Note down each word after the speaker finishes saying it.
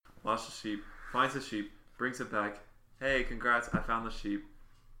lost the sheep, finds the sheep, brings it back. Hey, congrats, I found the sheep.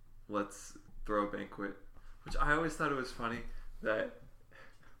 Let's throw a banquet. Which I always thought it was funny that,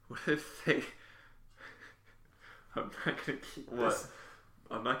 what if they, I'm not going to keep this.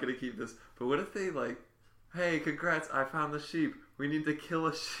 I'm not going to keep this. But what if they like, hey, congrats, I found the sheep. We need to kill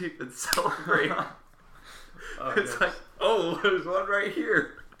a sheep and celebrate. It's like, oh, there's one right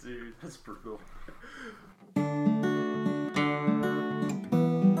here. Dude, that's brutal.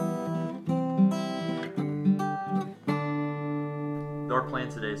 Our plan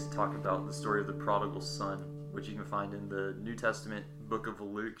today is to talk about the story of the prodigal son, which you can find in the New Testament book of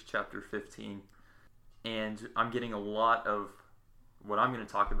Luke, chapter 15. And I'm getting a lot of what I'm going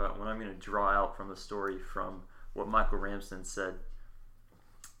to talk about, what I'm going to draw out from the story from what Michael Ramsden said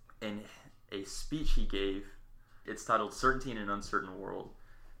in a speech he gave. It's titled Certainty in an Uncertain World.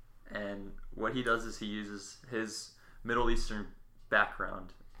 And what he does is he uses his Middle Eastern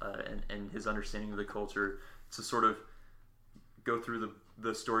background and his understanding of the culture to sort of go through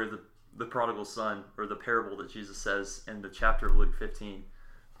the story of the prodigal son, or the parable that Jesus says in the chapter of Luke 15,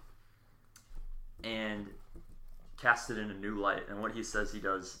 and cast it in a new light. And what he says he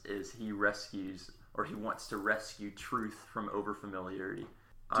does is he rescues, or he wants to rescue, truth from overfamiliarity.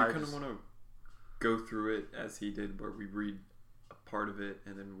 Do you kind of want to go through it as he did, where we read a part of it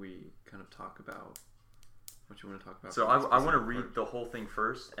and then we kind of talk about what you want to talk about? So I want to read the whole thing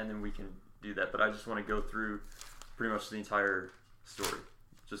first, and then we can do that. But I just want to go through pretty much the entire story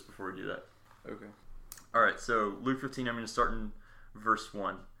just before we do that. Okay. All right, so Luke 15, I'm going to start in verse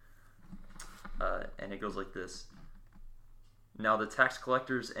 1. And it goes like this. Now the tax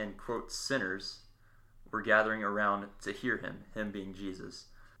collectors and, quote, sinners were gathering around to hear him being Jesus.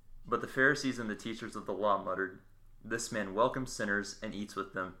 But the Pharisees and the teachers of the law muttered, "This man welcomes sinners and eats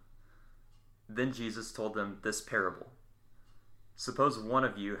with them." Then Jesus told them this parable. Suppose one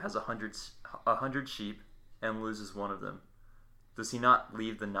of you has 100 sheep and loses one of them. Does he not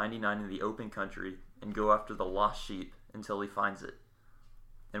leave the 99 in the open country and go after the lost sheep until he finds it?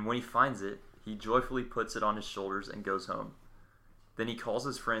 And when he finds it, he joyfully puts it on his shoulders and goes home. Then he calls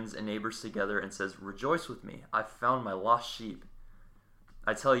his friends and neighbors together and says, "Rejoice with me, I've found my lost sheep."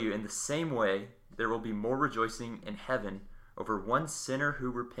 I tell you, in the same way, there will be more rejoicing in heaven over one sinner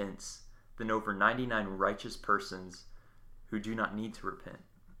who repents than over 99 righteous persons who do not need to repent.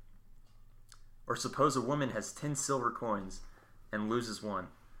 Or suppose a woman has 10 silver coins and loses one.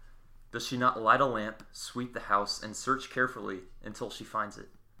 Does she not light a lamp, sweep the house, and search carefully until she finds it?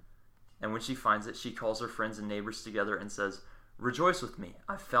 And when she finds it, she calls her friends and neighbors together and says, "Rejoice with me,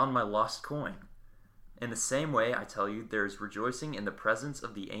 I've found my lost coin." In the same way, I tell you, there is rejoicing in the presence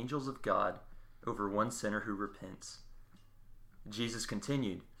of the angels of God over one sinner who repents. Jesus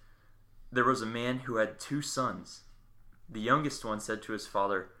continued, There was a man who had 2 sons. The youngest one said to his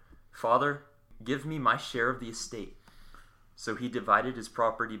father, "Father, give me my share of the estate." So he divided his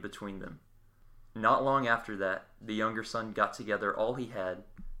property between them. Not long after that, the younger son got together all he had,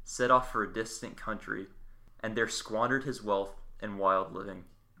 set off for a distant country, and there squandered his wealth in wild living.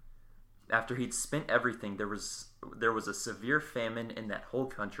 After he'd spent everything, there was a severe famine in that whole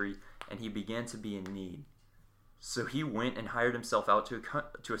country, and he began to be in need. So he went and hired himself out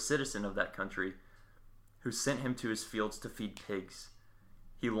to a citizen of that country, who sent him to his fields to feed pigs.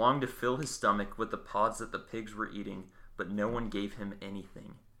 He longed to fill his stomach with the pods that the pigs were eating, but no one gave him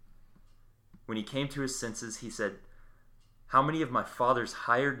anything. When he came to his senses, he said, "How many of my father's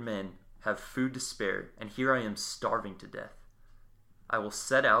hired men have food to spare, and here I am starving to death? I will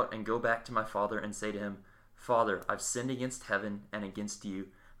set out and go back to my father and say to him, 'Father, I've sinned against heaven and against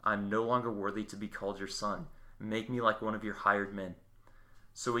you. I am no longer worthy to be called your son. Make me like one of your hired men.'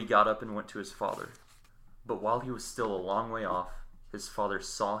 So he got up and went to his father. But while he was still a long way off, his father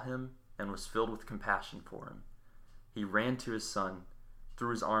saw him and was filled with compassion for him. He ran to his son,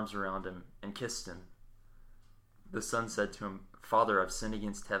 threw his arms around him, and kissed him. The son said to him, 'Father, I've sinned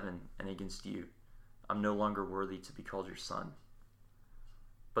against heaven and against you. I'm no longer worthy to be called your son.'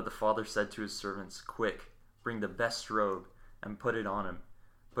 But the father said to his servants, 'Quick, bring the best robe and put it on him.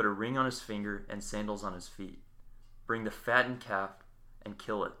 Put a ring on his finger and sandals on his feet. Bring the fattened calf and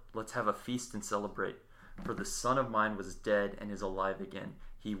kill it. Let's have a feast and celebrate. For the son of mine was dead and is alive again.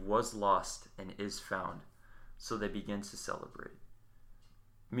 He was lost and is found.' So they began to celebrate.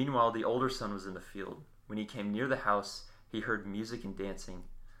 Meanwhile, the older son was in the field. When he came near the house, he heard music and dancing.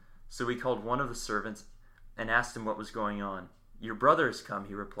 So he called one of the servants and asked him what was going on. 'Your brother has come,'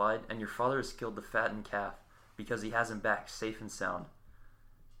 he replied, 'and your father has killed the fattened calf, because he has him back safe and sound.'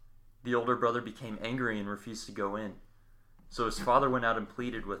 The older brother became angry and refused to go in. So his father went out and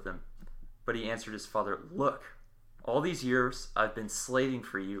pleaded with him. But he answered his father, 'Look, All these years I've been slaving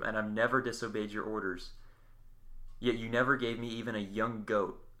for you, and I've never disobeyed your orders. Yet you never gave me even a young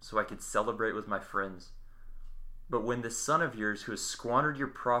goat so I could celebrate with my friends. But when this son of yours who has squandered your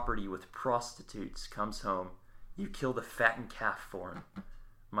property with prostitutes comes home, you kill the fattened calf for him.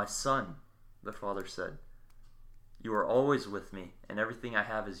 My son, the father said, you are always with me, and everything I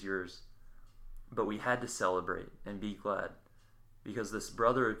have is yours. But we had to celebrate and be glad, because this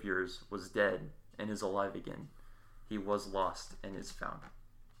brother of yours was dead and is alive again. He was lost and is found.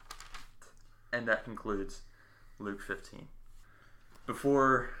 And that concludes Luke 15.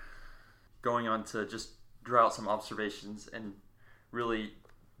 Before going on to just draw out some observations and really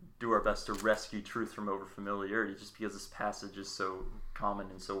do our best to rescue truth from overfamiliarity, just because this passage is so common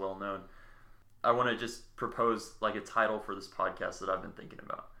and so well known, I want to just propose like a title for this podcast that I've been thinking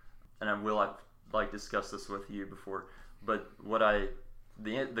about. And I've discussed this with you before, but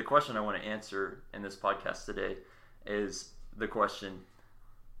the question I want to answer in this podcast today is the question,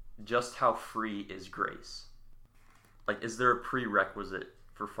 just how free is grace? Like, is there a prerequisite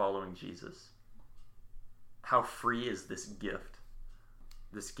for following Jesus? How free is this gift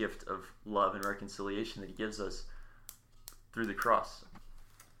of love and reconciliation that he gives us through the cross?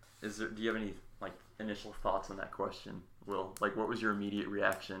 Do you have any initial thoughts on that question, Will? What was your immediate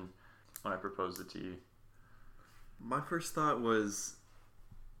reaction when I proposed it to you? My first thought was,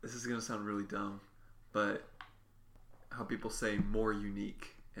 this is going to sound really dumb, but how people say more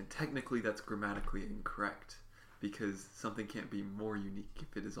unique. And technically that's grammatically incorrect, because something can't be more unique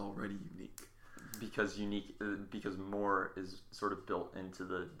if it is already unique. Because more is sort of built into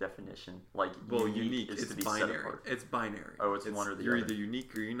the definition. Unique is to be binary. Set apart. It's binary. Oh, it's one or the You're other. either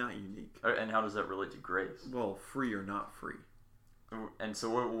unique or you're not unique. And how does that relate to grace? Well, free or not free. And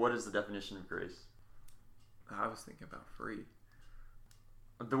so what is the definition of grace? I was thinking about free.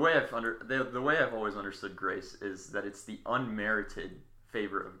 The way I've always understood grace is that it's the unmerited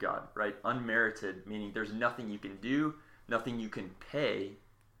favor of God, right? Unmerited, meaning there's nothing you can do, nothing you can pay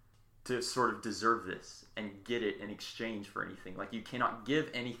to sort of deserve this and get it in exchange for anything. You cannot give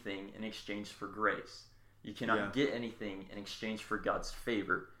anything in exchange for grace. You cannot get anything in exchange for God's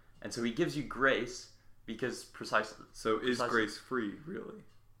favor. And so he gives you grace because precisely. So is grace free, really?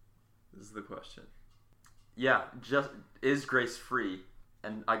 This is the question. Yeah, is grace free?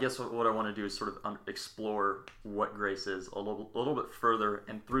 And I guess what I want to do is sort of explore what grace is a little bit further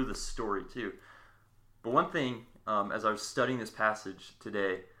and through the story too. But one thing, as I was studying this passage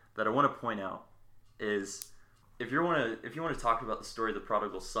today, that I want to point out is if you want to talk about the story of the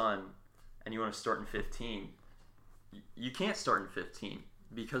prodigal son and you want to start in 15, you can't start in 15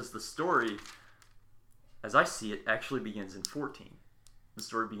 because the story, as I see it, actually begins in 14. The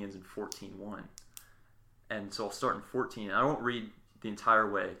story begins in 14:1. And so I'll start in 14. I won't read the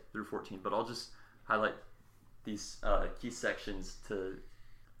entire way through 14, but I'll just highlight these key sections to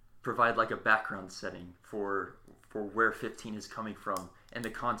provide a background setting for where 15 is coming from in the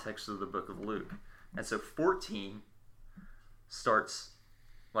context of the book of Luke. And so 14 starts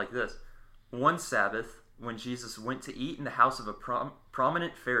like this. One Sabbath, when Jesus went to eat in the house of a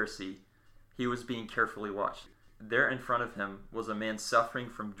prominent Pharisee, he was being carefully watched. There in front of him was a man suffering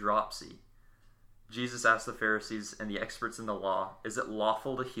from dropsy. Jesus asked the Pharisees and the experts in the law, is it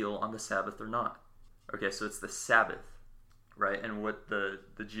lawful to heal on the Sabbath or not? Okay, so it's the Sabbath, right? And what the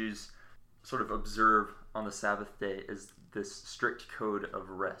Jews sort of observe on the Sabbath day is this strict code of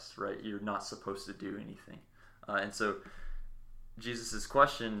rest, right? You're not supposed to do anything. And so Jesus'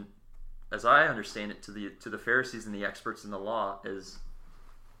 question, as I understand it, to the Pharisees and the experts in the law is,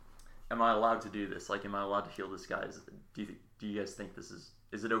 am I allowed to do this? Am I allowed to heal this guy? Do you guys think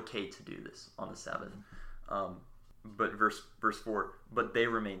is it okay to do this on the Sabbath? But verse 4, but they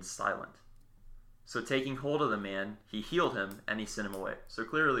remained silent. So taking hold of the man, he healed him and he sent him away. So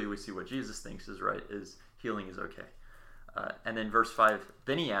clearly we see what Jesus thinks is right, is healing is okay. And then verse 5,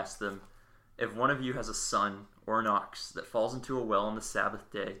 then he asked them, if one of you has a son or an ox that falls into a well on the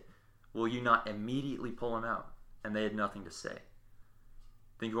Sabbath day, will you not immediately pull him out? And they had nothing to say.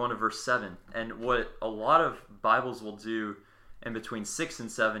 Then go on to verse 7. And what a lot of Bibles will do in between 6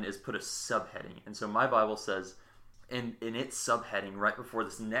 and 7 is put a subheading. And so my Bible says, in its subheading, right before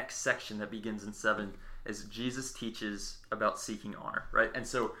this next section that begins in 7, is Jesus teaches about seeking honor, right? And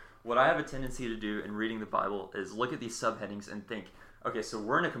so what I have a tendency to do in reading the Bible is look at these subheadings and think, okay, so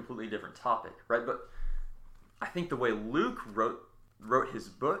we're in a completely different topic, right? But I think the way Luke wrote his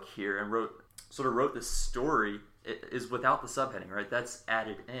book here and wrote this story is without the subheading, right? That's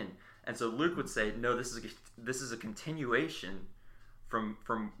added in. And so Luke would say, no, this is a continuation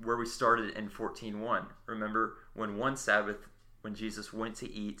from where we started in 14:1. Remember when one Sabbath, when Jesus went to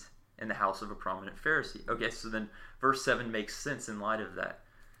eat in the house of a prominent Pharisee. Okay, so then verse 7 makes sense in light of that.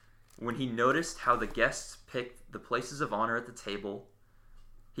 When he noticed how the guests picked the places of honor at the table,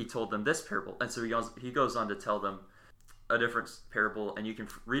 he told them this parable. And so he goes on to tell them a different parable, and you can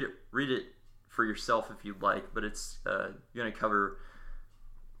read it for yourself if you'd like, but it's going to cover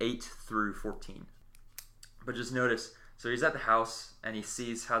 8 through 14. But just notice, so he's at the house, and he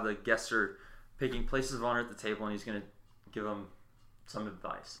sees how the guests are picking places of honor at the table, and he's going to give them some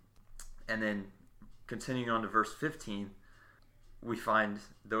advice. And then continuing on to verse 15, we find,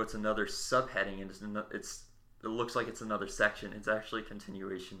 though it's another subheading, and it looks like it's another section, it's actually a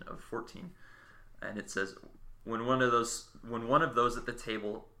continuation of 14. And it says, when one of those at the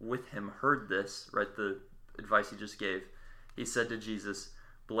table with him heard this, right, the advice he just gave, he said to Jesus,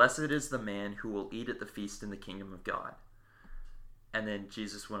 "Blessed is the man who will eat at the feast in the kingdom of God." And then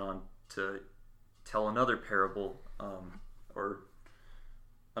Jesus went on to tell another parable, or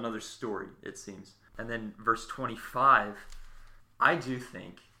another story, it seems. And then verse 25, I do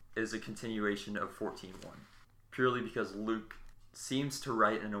think, is a continuation of 14:1, purely because Luke seems to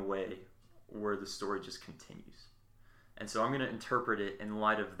write in a way where the story just continues. And so I'm going to interpret it in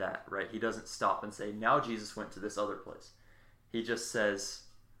light of that, right? He doesn't stop and say, now Jesus went to this other place. He just says,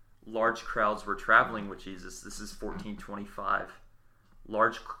 large crowds were traveling with Jesus. This is 14:25.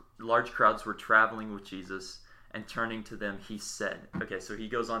 Large crowds were traveling with Jesus, and turning to them, he said. Okay, so he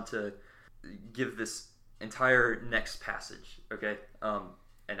goes on to give this entire next passage, okay?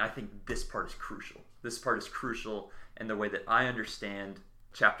 And I think this part is crucial. This part is crucial in the way that I understand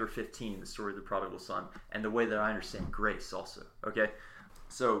chapter 15, the story of the prodigal son, and the way that I understand grace also, okay?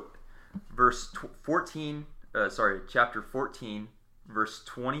 So chapter 14, verse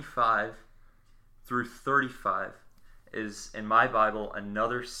 25 through 35 is, in my Bible,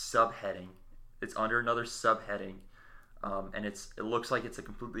 another subheading. It's under another subheading, and it looks like it's a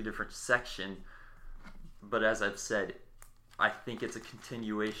completely different section, but as I've said, I think it's a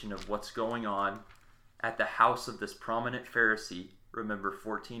continuation of what's going on at the house of this prominent Pharisee, remember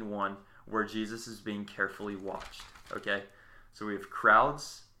 14:1, where Jesus is being carefully watched, okay? So we have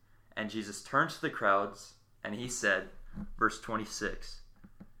crowds, and Jesus turns to the crowds, and he said, verse 26,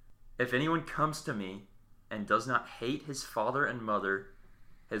 "If anyone comes to me and does not hate his father and mother,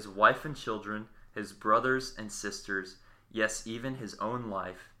 his wife and children, his brothers and sisters, yes, even his own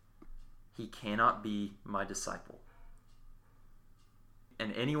life, he cannot be my disciple.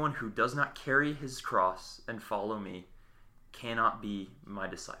 And anyone who does not carry his cross and follow me cannot be my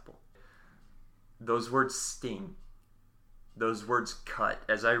disciple." Those words sting. Those words cut.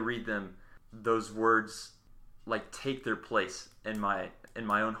 As I read them, those words take their place in my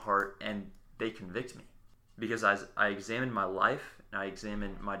own heart, and they convict me. Because as I examine my life and I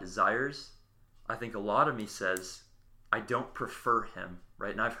examine my desires, I think a lot of me says, I don't prefer him,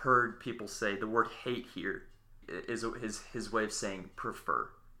 right? And I've heard people say the word hate here is his way of saying prefer.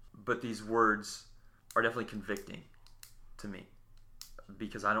 But these words are definitely convicting to me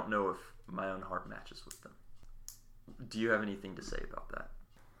because I don't know if my own heart matches with them. Do you have anything to say about that?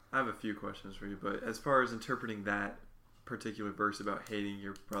 I have a few questions for you, but as far as interpreting that particular verse about hating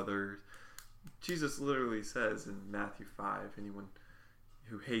your brother, Jesus literally says in Matthew 5, anyone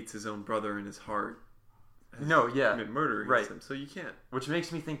who hates his own brother in his heart has committed murder against him. So you can't. Which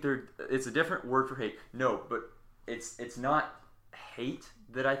makes me think it's a different word for hate. No, but it's not hate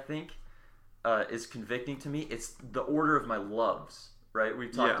that I think is convicting to me. It's the order of my loves, right?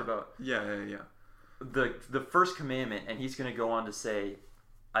 We've talked about the first commandment, and he's going to go on to say,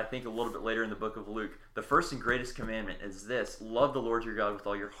 I think a little bit later in the book of Luke, the first and greatest commandment is this: love the Lord your God with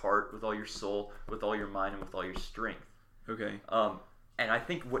all your heart, with all your soul, with all your mind, and with all your strength. Okay. And I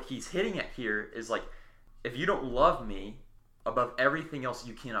think what he's hitting at here is if you don't love me above everything else,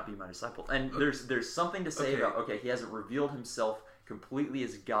 you cannot be my disciple. And there's something to say about, he hasn't revealed himself completely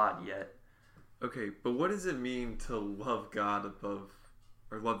as God yet. Okay, but what does it mean to love God above,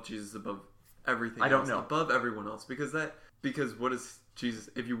 or love Jesus above everything else? I don't know. Above everyone else. Because what is Jesus,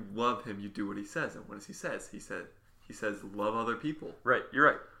 if you love him, you do what he says. And what does he says? He says love other people. Right, you're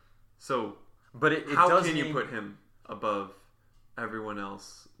right. So, but how can you put him above everyone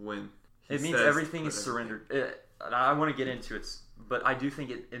else when it means everything is surrendered? I want to get into it, but I do think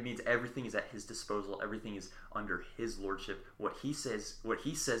it means everything is at his disposal. Everything is under his lordship. What he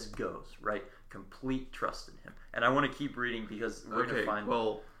says goes, right? Complete trust in him. And I want to keep reading because we're going to find...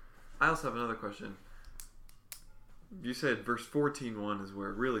 Well, I also have another question. You said verse 14:1 is where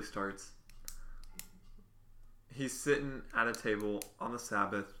it really starts. He's sitting at a table on the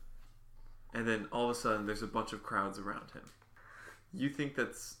Sabbath, and then all of a sudden there's a bunch of crowds around him. You think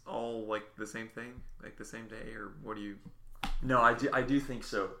that's all the same thing? The same day? Or what do you... No, I do think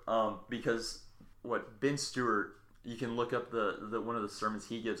so. Because what Ben Stewart, you can look up the one of the sermons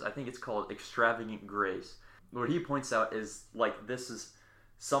he gives. I think it's called Extravagant Grace. What he points out is like this is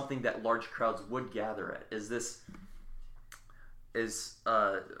something that large crowds would gather at.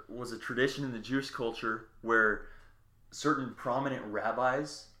 Was a tradition in the Jewish culture where certain prominent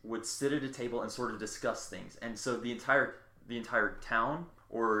rabbis would sit at a table and sort of discuss things, and so the entire town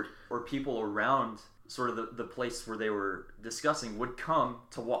or people around sort of the place where they were discussing would come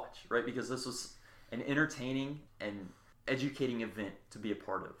to watch, right? Because this was an entertaining and educating event to be a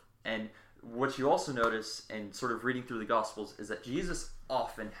part of. And what you also notice in sort of reading through the Gospels is that Jesus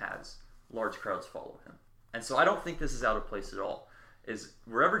often has large crowds follow him. And so I don't think this is out of place at all. Is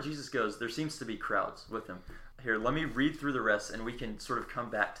wherever Jesus goes, there seems to be crowds with him. Here, let me read through the rest and we can sort of come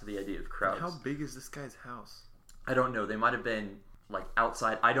back to the idea of crowds. How big is this guy's house? I don't know. They might have been like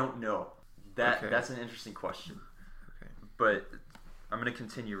outside. I don't know. Okay. That's an interesting question. Okay. But I'm going to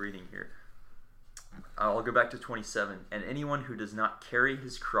continue reading here. I'll go back to 27. And anyone who does not carry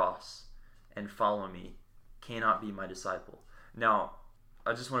his cross and follow me cannot be my disciple. Now,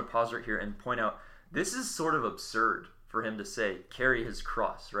 I just want to pause right here and point out, this is sort of absurd for him to say, carry his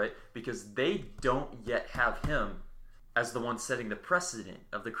cross, right? Because they don't yet have him as the one setting the precedent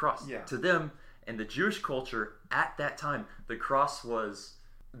of the cross. Yeah. To them, in the Jewish culture, at that time, the cross was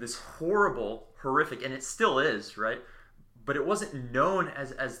this horrible, horrific, and it still is, right? But it wasn't known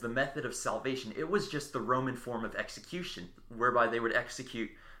as the method of salvation. It was just the Roman form of execution, whereby they would execute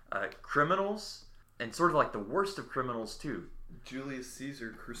criminals, and sort of like the worst of criminals too. Julius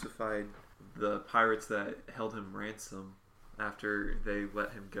Caesar crucified the pirates that held him ransom after they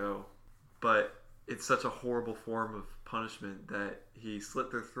let him go. But it's such a horrible form of punishment that he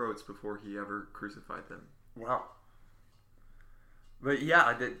slit their throats before he ever crucified them. Wow. But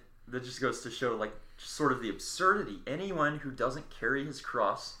yeah, that just goes to show like sort of the absurdity. Anyone who doesn't carry his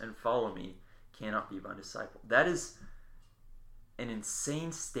cross and follow me cannot be my disciple. That is an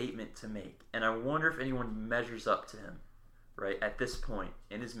insane statement to make. And I wonder if anyone measures up to him, right, at this point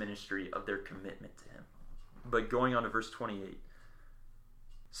in his ministry of their commitment to him. But going on to verse 28.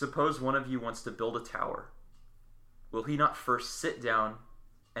 Suppose one of you wants to build a tower. Will he not first sit down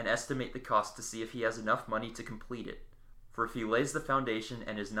and estimate the cost to see if he has enough money to complete it? For if he lays the foundation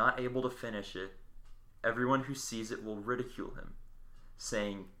and is not able to finish it, everyone who sees it will ridicule him,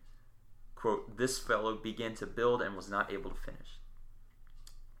 saying, quote, this fellow began to build and was not able to finish.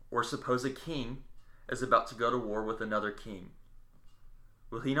 Or suppose a king is about to go to war with another king.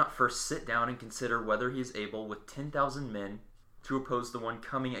 Will he not first sit down and consider whether he is able with 10,000 men to oppose the one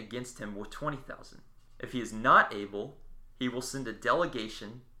coming against him with 20,000? If he is not able, he will send a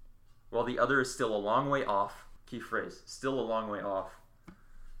delegation while the other is still a long way off. Key phrase, still a long way off.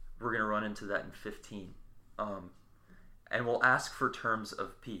 We're going to run into that in 15. And will ask for terms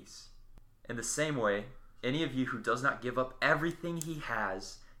of peace. In the same way, any of you who does not give up everything he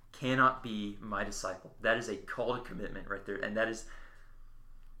has cannot be my disciple. That is a call to commitment right there. And that is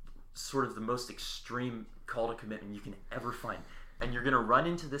sort of the most extreme call to commitment you can ever find. And you're going to run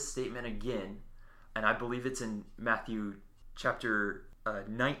into this statement again, and I believe it's in Matthew chapter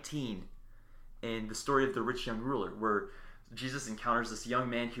 19, in the story of the rich young ruler, where Jesus encounters this young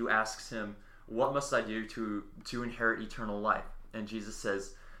man who asks him, what must I do to inherit eternal life? And Jesus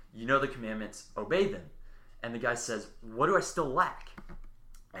says, you know the commandments, obey them. And the guy says, what do I still lack?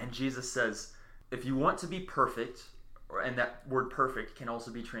 And Jesus says, if you want to be perfect, and that word perfect can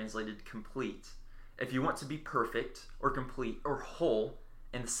also be translated complete. If you want to be perfect or complete or whole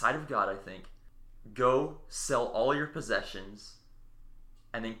in the sight of God, I think, go sell all your possessions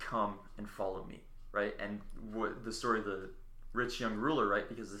and then come and follow me, right? And the story of the rich young ruler, right?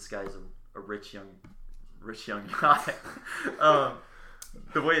 Because this guy is a rich young guy.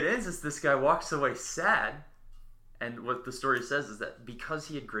 The way it ends is this guy walks away sad, and what the story says is that because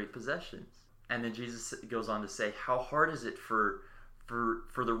he had great possessions. And then Jesus goes on to say, how hard is it for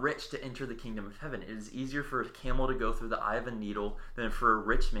the rich to enter the kingdom of heaven? It is easier for a camel to go through the eye of a needle than for a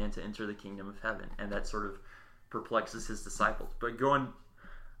rich man to enter the kingdom of heaven. And that sort of perplexes his disciples. But going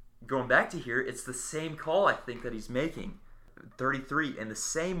back to here, it's the same call, I think, that he's making. 33, in the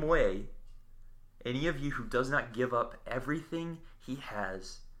same way, any of you who does not give up everything he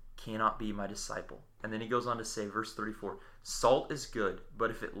has cannot be my disciple. And then he goes on to say, verse 34, salt is good,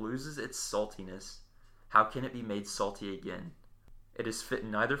 but if it loses its saltiness, how can it be made salty again? It is fit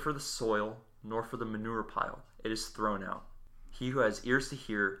neither for the soil nor for the manure pile. It is thrown out. He who has ears to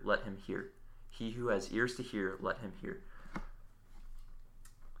hear, let him hear. He who has ears to hear, let him hear.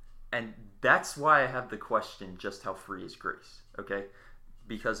 And that's why I have the question, just how free is grace? Okay?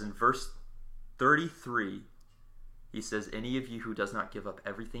 Because in verse 33, he says, any of you who does not give up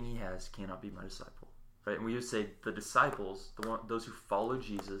everything he has cannot be my disciple. Right? And we would say the disciples, those who follow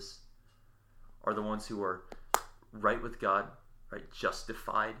Jesus, are the ones who are right with God, right?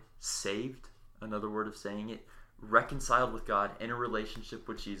 Justified, saved, another word of saying it, reconciled with God, in a relationship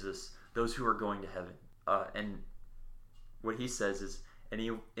with Jesus, those who are going to heaven. And what he says is, any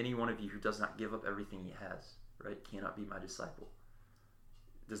one of you who does not give up everything he has, right, cannot be my disciple.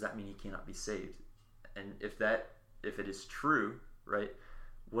 Does that mean he cannot be saved? And if it is true, right,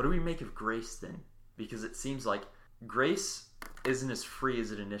 what do we make of grace then? Because it seems like grace isn't as free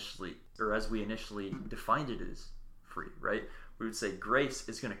as it initially, or as we initially defined it as free, right? We would say grace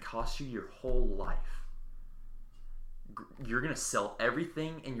is going to cost you your whole life. You're going to sell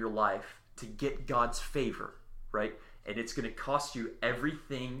everything in your life to get God's favor, right? And it's going to cost you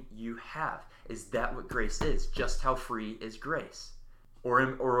everything you have. Is that what grace is? Just how free is grace? Or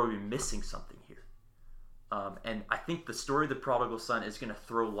are we missing something here? And I think the story of the prodigal son is going to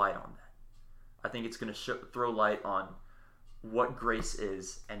throw light on that. I think it's going to throw light on what grace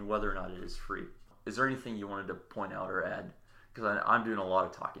is and whether or not it is free. Is there anything you wanted to point out or add? Because I'm doing a lot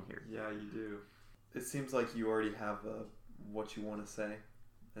of talking here. Yeah, you do. It seems like you already have what you want to say.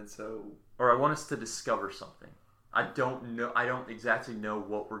 And so... Or I want us to discover something. I don't exactly know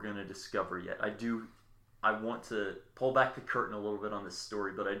what we're going to discover yet. I want to pull back the curtain a little bit on this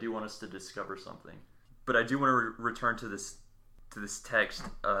story, but I do want us to discover something. But I do want to return to this text,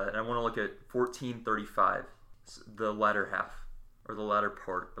 and I want to look at 14:35, the latter half, or the latter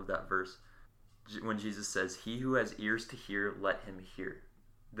part of that verse, when Jesus says, "He who has ears to hear, let him hear."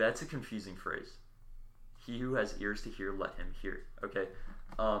 That's a confusing phrase. He who has ears to hear, let him hear. Okay,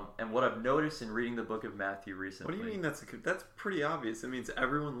 and what I've noticed in reading the book of Matthew recently. What do you mean that's pretty obvious? It means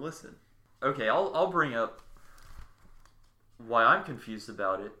everyone listen. Okay, I'll bring up why I'm confused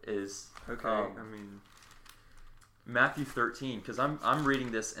about it is Matthew 13, because I'm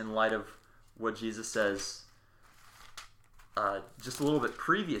reading this in light of what Jesus says just a little bit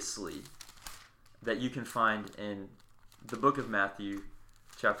previously that you can find in the book of Matthew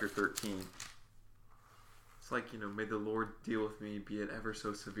chapter 13. It's like, may the Lord deal with me, be it ever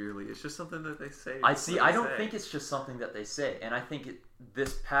so severely. It's just something that they say. I don't think it's just something that they say, and I think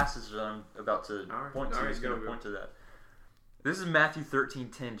this passage that I'm about to point to is going to point to that. This is Matthew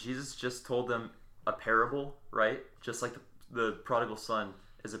 13:10. Jesus just told them a parable, right? Just like the prodigal son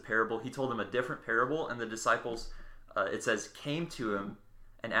is a parable. He told them a different parable, and the disciples, it says, came to him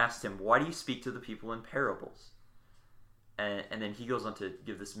and asked him, "Why do you speak to the people in parables?" And then he goes on to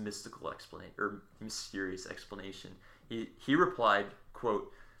give this mystical explanation, or mysterious explanation. He replied,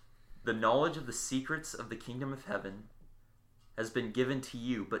 quote, "The knowledge of the secrets of the kingdom of heaven has been given to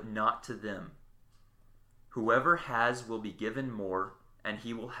you, but not to them. Whoever has will be given more, and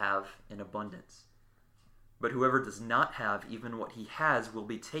he will have in abundance. But whoever does not have, even what he has will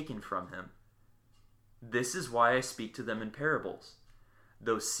be taken from him. This is why I speak to them in parables.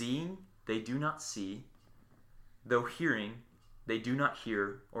 Though seeing, they do not see. Though hearing, they do not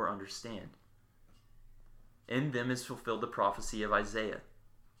hear or understand. In them is fulfilled the prophecy of Isaiah."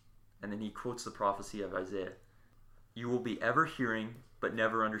 And then he quotes the prophecy of Isaiah. "You will be ever hearing, but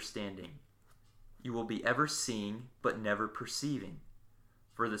never understanding. You will be ever seeing, but never perceiving.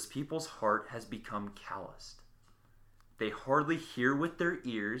 For this people's heart has become calloused. They hardly hear with their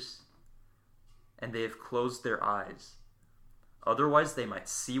ears, and they have closed their eyes. Otherwise they might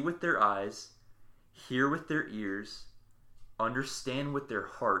see with their eyes, hear with their ears, understand with their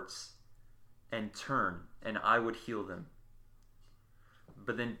hearts, and turn, and I would heal them."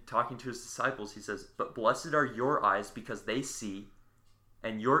 But then talking to his disciples, he says, "But blessed are your eyes because they see,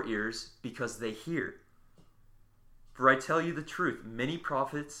 and your ears because they hear. For I tell you the truth, many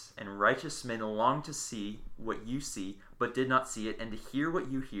prophets and righteous men long to see what you see, but did not see it, and to hear what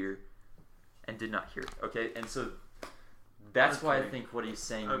you hear, and did not hear it." Okay, and so that's why I think what he's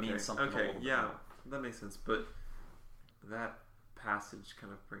saying means something a little bit more. That makes sense. But that passage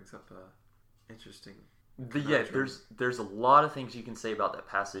kind of brings up a interesting... There's a lot of things you can say about that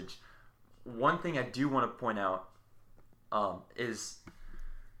passage. One thing I do want to point out is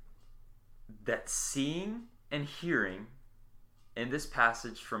that seeing and hearing in this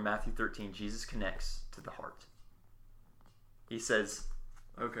passage from Matthew 13, Jesus connects to the heart. He says...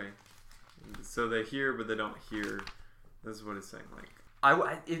 Okay. So they hear, but they don't hear. This is what it's saying. Like,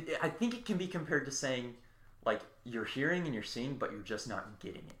 I think it can be compared to saying, like, you're hearing and you're seeing, but you're just not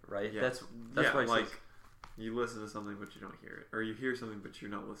getting it, right? Yeah. That's what he says. You listen to something, but you don't hear it. Or you hear something, but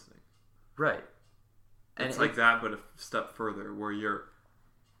you're not listening. Right. And it's like that, but a step further, where you're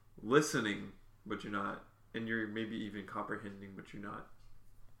listening, but you're not, and you're maybe even comprehending, but you're not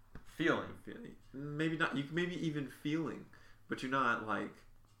feeling. Maybe not. You maybe even feeling, but you're not like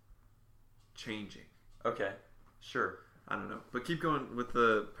changing. Okay, sure. I don't know, but keep going with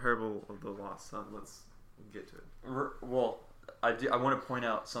the parable of the lost son. Let's get to it. Well, I want to point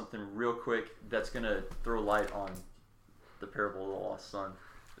out something real quick that's going to throw light on the parable of the lost son.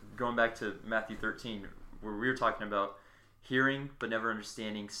 Going back to Matthew 13, where we were talking about hearing but never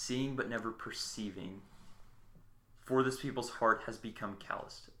understanding, seeing but never perceiving. For this people's heart has become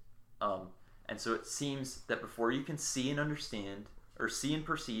calloused. And so it seems that before you can see and understand, or see and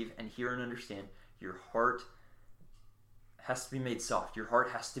perceive and hear and understand, your heart has to be made soft. Your heart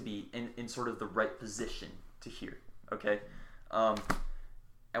has to be in sort of the right position to hear. Okay? And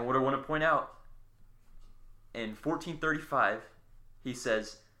what I want to point out, in 1435, he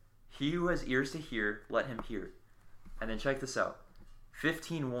says, "He who has ears to hear, let him hear." And then check this out.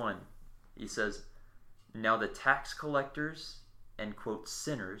 15:1, he says, "Now the tax collectors and, quote,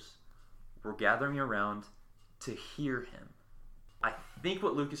 sinners were gathering around to hear him." I think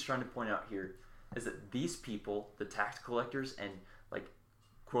what Luke is trying to point out here is that these people, the tax collectors and, like,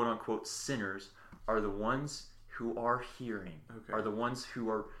 quote unquote sinners, are the ones who are hearing, are the ones who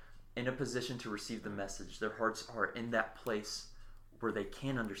are in a position to receive the message. Their hearts are in that place where they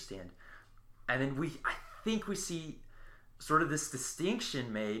can understand. And then I think we see sort of this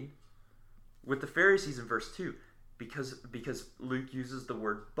distinction made with the Pharisees in verse 2, because Luke uses the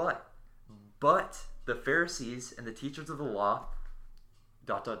word but the Pharisees and the teachers of the law ...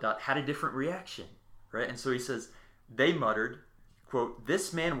 had a different reaction, right? And so he says, they muttered, quote,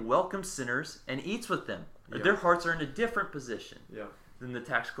 "This man welcomes sinners and eats with them." Yeah. Their hearts are in a different position than the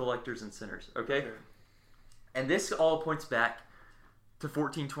tax collectors and sinners, okay? And this all points back to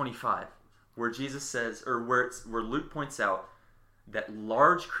 14:25, where Jesus says, or where Luke points out that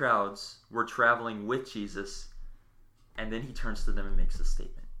large crowds were traveling with Jesus, and then he turns to them and makes a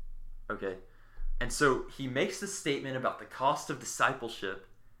statement, okay? And so he makes the statement about the cost of discipleship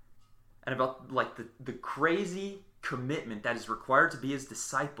and about like the crazy commitment that is required to be his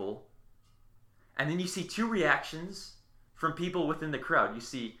disciple. And then you see two reactions from people within the crowd. You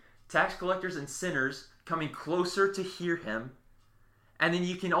see tax collectors and sinners coming closer to hear him. And then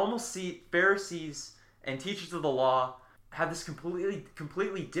you can almost see Pharisees and teachers of the law have this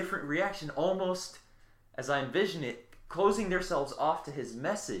completely different reaction, almost, as I envision it, closing themselves off to his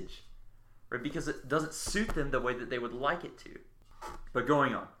message. Right, because it doesn't suit them the way that they would like it to. But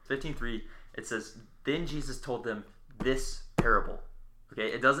going on, 15:3, it says, "Then Jesus told them this parable."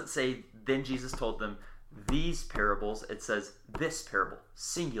 Okay, it doesn't say, "Then Jesus told them these parables." It says, "this parable,"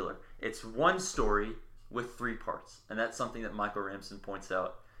 singular. It's one story with three parts. And that's something that Michael Ramson points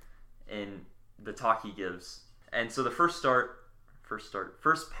out in the talk he gives. And so the first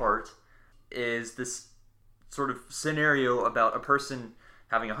part is this sort of scenario about a person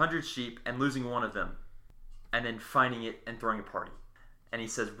having 100 sheep and losing one of them, and then finding it and throwing a party. And he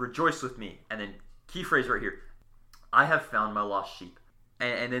says, "Rejoice with me." And then key phrase right here, "I have found my lost sheep."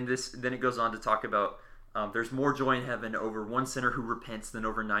 And then it goes on to talk about there's more joy in heaven over one sinner who repents than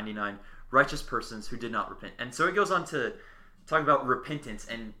over 99 righteous persons who did not repent. And so it goes on to talk about repentance.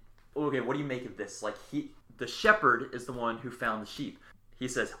 And okay, what do you make of this? Like the shepherd is the one who found the sheep. He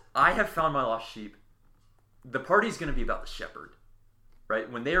says, "I have found my lost sheep." The party is going to be about the shepherd. Right?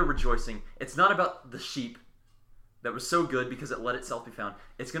 When they are rejoicing, it's not about the sheep that was so good because it let itself be found.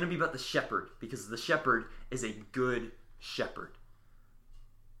 It's going to be about the shepherd, because the shepherd is a good shepherd.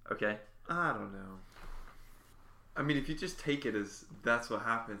 Okay? I don't know. I mean, if you just take it as that's what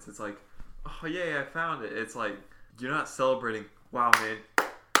happens, it's like, "Oh, yeah, I found it." It's like, you're not celebrating, "Wow, man,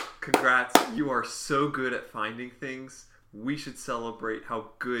 congrats, you are so good at finding things. We should celebrate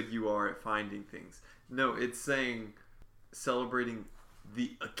how good you are at finding things." No, it's saying, celebrating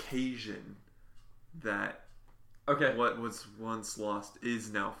the occasion that what was once lost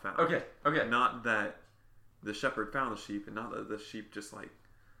is now found. Okay. Not that the shepherd found the sheep, and not that the sheep just like...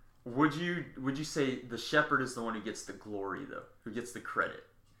 Would you say the shepherd is the one who gets the glory, though? Who gets the credit?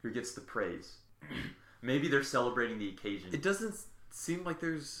 Who gets the praise? Maybe they're celebrating the occasion. It doesn't seem like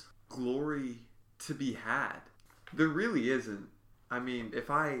there's glory to be had. There really isn't. I mean, if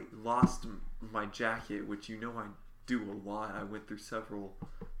I lost my jacket, which you know I do a lot. I went through several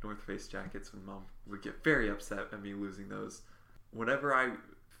North Face jackets when Mom would get very upset at me losing those. Whenever I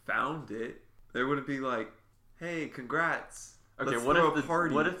found it, there wouldn't be like, "Hey, congrats. Okay, Let's what throw if a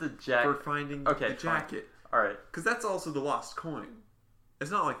party for finding the fine. jacket." All right. Because that's also the lost coin.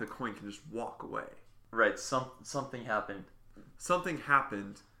 It's not like the coin can just walk away. Right. Something happened. Something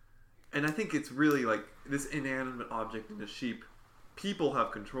happened. And I think it's really like this inanimate object in a sheep. People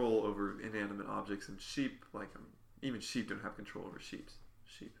have control over inanimate objects, and sheep, like, even sheep don't have control over sheep.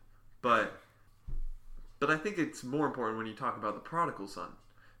 But I think it's more important when you talk about the prodigal son,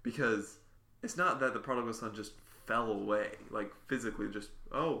 because it's not that the prodigal son just fell away, like physically, just,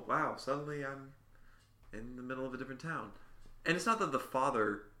 oh wow, suddenly I'm in the middle of a different town. And it's not that the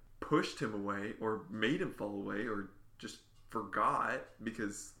father pushed him away or made him fall away or just forgot,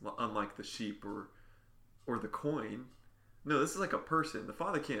 because unlike the sheep or the coin, no, this is like a person. The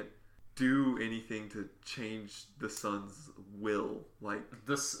father can't do anything to change the son's will, like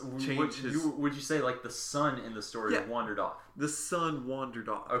would you say like the son in the story wandered off? The son wandered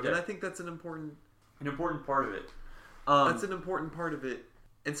off. Okay. And I think that's an important part of it. That's an important part of it.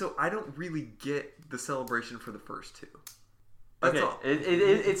 And so I don't really get the celebration for the first two. That's okay, all.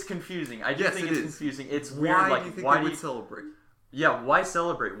 It's confusing. I do think it's confusing. It's weird. Why like, do you think why they would celebrate? Yeah, why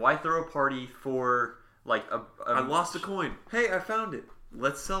celebrate? Why throw a party for like I lost a coin. Hey, I found it.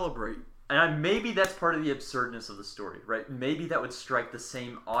 Let's celebrate. And maybe that's part of the absurdness of the story, right? Maybe that would strike the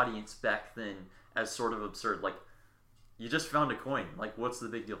same audience back then as sort of absurd. Like, you just found a coin. Like, what's the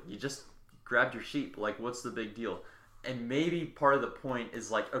big deal? You just grabbed your sheep. Like, what's the big deal? And maybe part of the point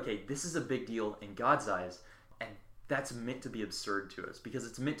is like, okay, this is a big deal in God's eyes, and that's meant to be absurd to us because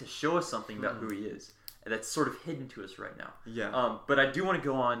it's meant to show us something about who He is, and that's sort of hidden to us right now. Yeah. But I do want to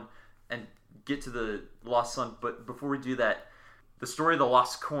go on and get to the lost son. But before we do that, the story of the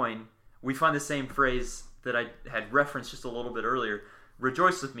lost coin, we find the same phrase that I had referenced just a little bit earlier.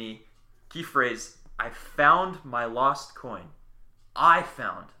 Rejoice with me. Key phrase, I found my lost coin. I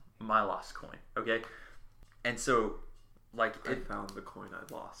found my lost coin. Okay? And so, like... I found the coin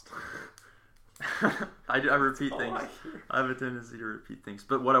I lost. I repeat things. I have a tendency to repeat things.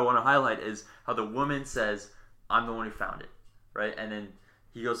 But what I want to highlight is how the woman says, I'm the one who found it. Right? And then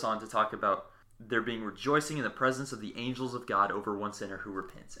he goes on to talk about there being rejoicing in the presence of the angels of God over one sinner who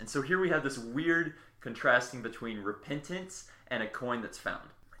repents. And so here we have this weird contrasting between repentance and a coin that's found.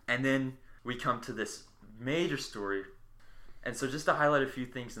 And then we come to this major story. And so just to highlight a few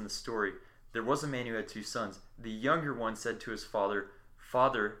things in the story, there was a man who had two sons. The younger one said to his father,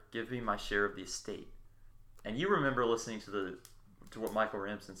 Father, give me my share of the estate. And you remember listening to what Michael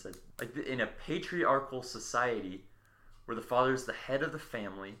Ramsden said. Like, in a patriarchal society where the father is the head of the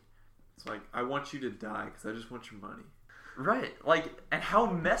family, it's like, I want you to die because I just want your money. Right. Like, and how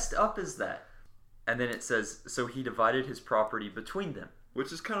messed up is that? And then it says, so he divided his property between them.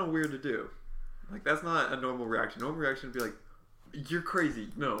 Which is kind of weird to do. Like, that's not a normal reaction. Normal reaction would be like, you're crazy.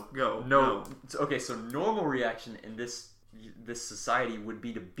 No, go. No. Okay, so normal reaction in this society would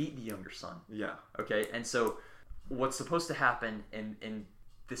be to beat the younger son. Yeah. Okay, and so what's supposed to happen in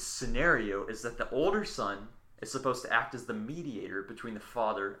this scenario is that the older son is supposed to act as the mediator between the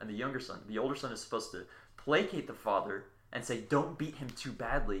father and the younger son. The older son is supposed to placate the father and say, don't beat him too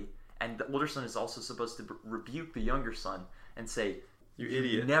badly. And the older son is also supposed to rebuke the younger son and say, you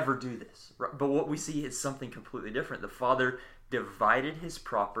idiot, never do this. But what we see is something completely different. The father divided his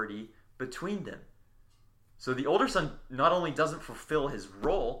property between them. So the older son not only doesn't fulfill his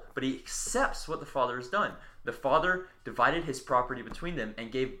role, but he accepts what the father has done. The father divided his property between them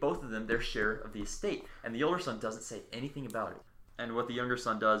and gave both of them their share of the estate. And the older son doesn't say anything about it. And what the younger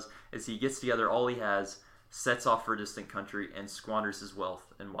son does is he gets together all he has, sets off for a distant country, and squanders his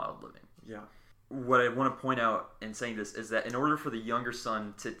wealth in wild living. Yeah. What I want to point out in saying this is that in order for the younger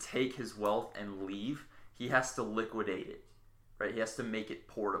son to take his wealth and leave, he has to liquidate it. Right? He has to make it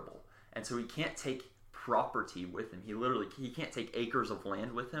portable. And so he can't take property with him. He can't take acres of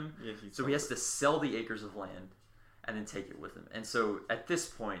land with him. Yeah, so he has to sell the acres of land and then take it with him. And so at this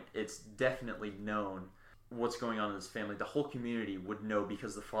point, it's definitely known what's going on in this family. The whole community would know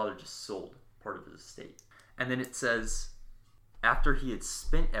because the father just sold part of his estate. And then it says, after he had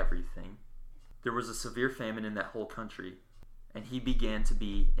spent everything, there was a severe famine in that whole country, and he began to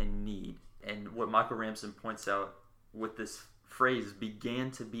be in need. And what Michael Ramsden points out with this phrase, began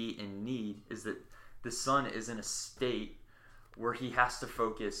to be in need, is that the son is in a state where he has to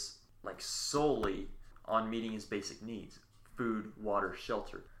focus like solely on meeting his basic needs: food, water,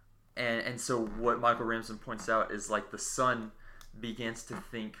 shelter. And so what Michael Ramsden points out is like the son begins to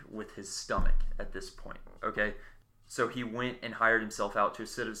think with his stomach at this point. Okay, so he went and hired himself out to a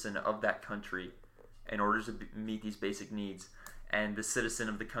citizen of that country in order to meet these basic needs. And the citizen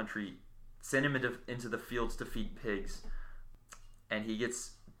of the country sent him into the fields to feed pigs. And he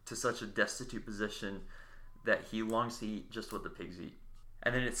gets to such a destitute position that he longs to eat just what the pigs eat.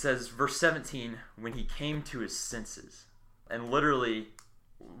 And then it says, verse 17, when he came to his senses. And literally,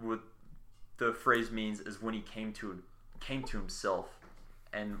 what the phrase means is when he came to himself.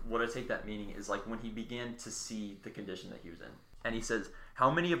 And what I take that meaning is like when he began to see the condition that he was in. And he says, how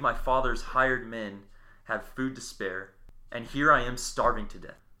many of my father's hired men have food to spare, and here I am starving to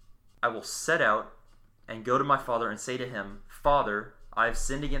death. I will set out and go to my father and say to him, Father, I have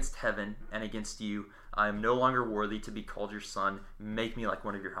sinned against heaven and against you. I am no longer worthy to be called your son. Make me like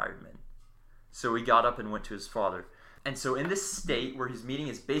one of your hired men. So he got up and went to his father. And so in this state where he's meeting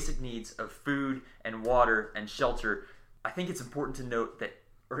his basic needs of food and water and shelter, I think it's important to note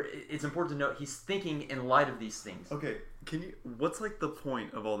he's thinking in light of these things. Okay, what's like the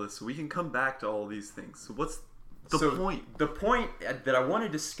point of all this? So we can come back to all these things. So what's the point? The point that I want to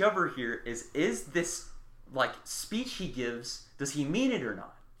discover here is this like speech he gives, does he mean it or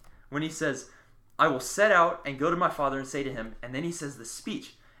not? When he says, I will set out and go to my father and say to him, and then he says the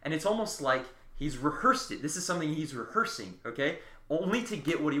speech. And it's almost like he's rehearsed it. This is something he's rehearsing, okay? Only to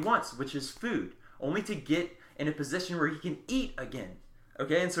get what he wants, which is food. Only to get in a position where he can eat again.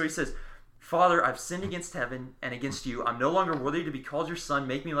 Okay, and so he says, Father, I've sinned against heaven and against you. I'm no longer worthy to be called your son.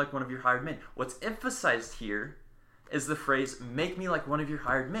 Make me like one of your hired men. What's emphasized here is the phrase, make me like one of your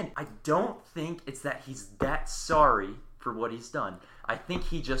hired men. I don't think it's that he's that sorry for what he's done. I think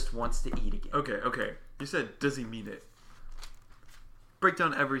he just wants to eat again. Okay. You said, does he mean it? Break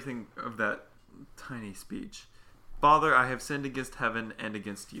down everything of that tiny speech. Father, I have sinned against heaven and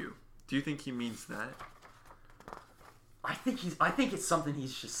against you. Do you think he means that? I think it's something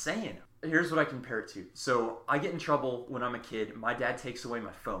he's just saying. Here's what I compare it to. So I get in trouble when I'm a kid. My dad takes away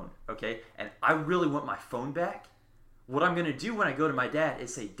my phone, okay? And I really want my phone back. What I'm going to do when I go to my dad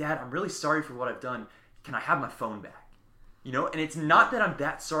is say, Dad, I'm really sorry for what I've done. Can I have my phone back? You know, and it's not that I'm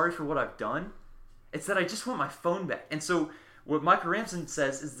that sorry for what I've done. It's that I just want my phone back. And so what Michael Ramsden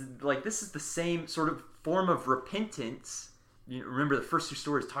says is like this is the same sort of form of repentance. You remember the first two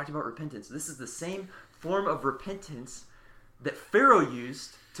stories talked about repentance. This is the same form of repentance that Pharaoh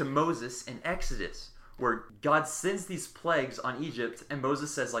used to Moses in Exodus, where God sends these plagues on Egypt, and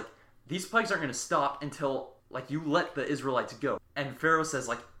Moses says, like, these plagues aren't going to stop until, like, you let the Israelites go. And Pharaoh says,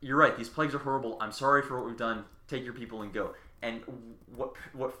 like, you're right, these plagues are horrible. I'm sorry for what we've done. Take your people and go. And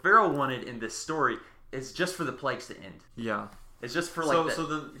what Pharaoh wanted in this story is just for the plagues to end. Yeah. It's just for, like, So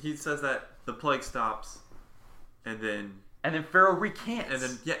then he says that the plague stops, and then Pharaoh recants. And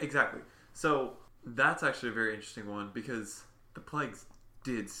then, yeah, exactly. So that's actually a very interesting one, because the plagues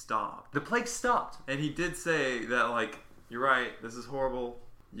did stop. The plague stopped. And he did say that, like, you're right, this is horrible,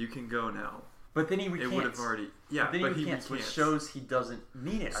 you can go now. But then he recants. It would have already... Yeah, but then he recants, which shows he doesn't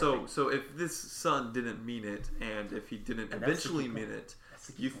mean it, So if this son didn't mean it, and if he didn't eventually mean it,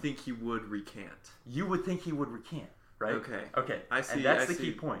 you think he would recant? You would think he would recant, right? Okay. I see. And that's the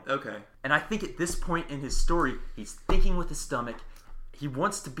key point. Okay. And I think at this point in his story, he's thinking with his stomach. He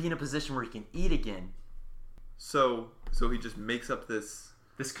wants to be in a position where he can eat again. So he just makes up this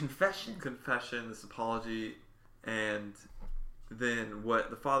confession, this apology, and then what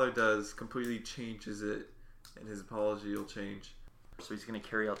the father does completely changes it, and his apology will change. So he's going to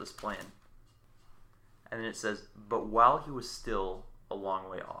carry out this plan. And then it says, but while he was still a long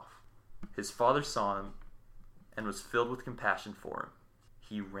way off, his father saw him and was filled with compassion for him.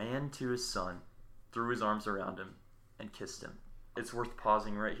 He ran to his son, threw his arms around him, and kissed him. It's worth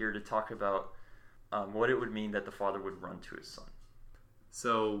pausing right here to talk about what it would mean that the father would run to his son.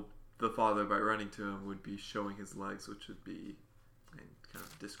 So the father, by running to him, would be showing his legs, which would be kind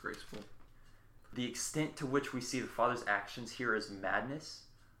of disgraceful. The extent to which we see the father's actions here as madness,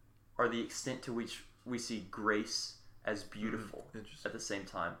 or the extent to which we see grace as beautiful at the same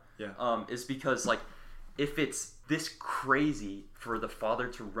time. Yeah. Is because, like, if it's this crazy for the father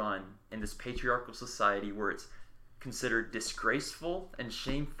to run in this patriarchal society where it's considered disgraceful and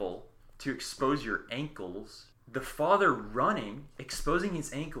shameful to expose your ankles, the father running, exposing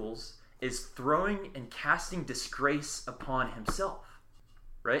his ankles, is throwing and casting disgrace upon himself.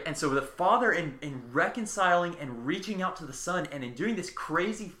 Right? And so the father, in reconciling and reaching out to the son and in doing this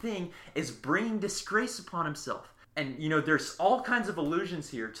crazy thing, is bringing disgrace upon himself. And, you know, there's all kinds of allusions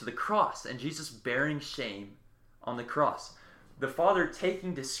here to the cross and Jesus bearing shame on the cross. The father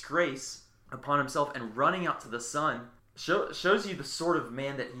taking disgrace upon himself and running out to the son shows you the sort of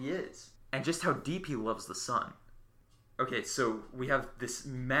man that he is and just how deep he loves the son. Okay, so we have this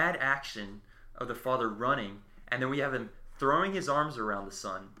mad action of the father running, and then we have him throwing his arms around the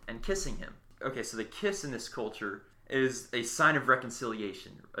son and kissing him. Okay, so the kiss in this culture is a sign of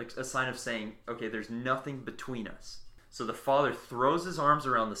reconciliation, a sign of saying, okay, there's nothing between us. So the father throws his arms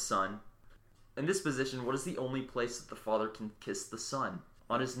around the son. In this position, what is the only place that the father can kiss the son?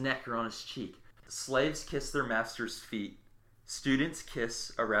 On his neck or on his cheek. Slaves kiss their master's feet. Students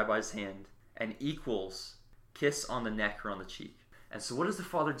kiss a rabbi's hand. And equals kiss on the neck or on the cheek. And so what is the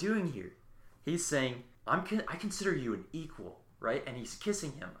father doing here? He's saying, I consider you an equal, right? And he's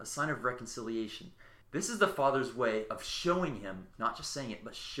kissing him, a sign of reconciliation. This is the Father's way of showing him, not just saying it,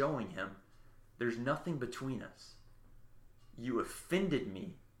 but showing him, there's nothing between us. You offended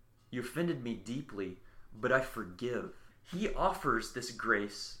me. You offended me deeply, but I forgive. He offers this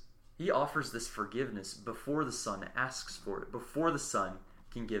grace. He offers this forgiveness before the Son asks for it, before the Son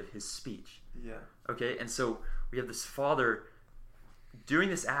can give his speech. Yeah. Okay, and so we have this Father doing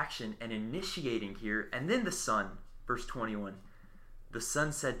this action and initiating here, and then the Son, verse 21, the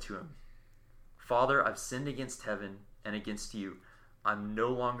Son said to him, Father, I've sinned against heaven and against you. I'm no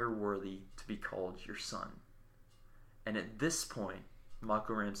longer worthy to be called your son. And at this point,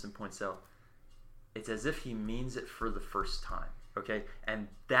 Michael Ramsden points out, it's as if he means it for the first time. Okay? And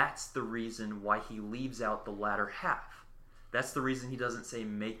that's the reason why he leaves out the latter half. That's the reason he doesn't say,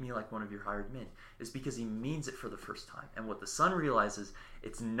 make me like one of your hired men. It's because he means it for the first time. And what the Son realizes,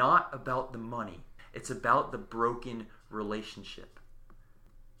 it's not about the money. It's about the broken relationship.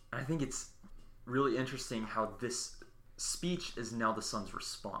 And I think it's really interesting how this speech is now the Son's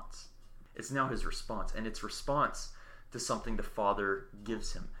response. It's now his response. And it's response to something the Father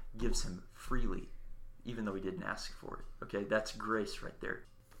gives him freely, even though he didn't ask for it. Okay, that's grace right there.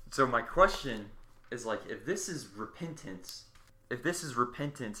 So my question is, like, if this is repentance,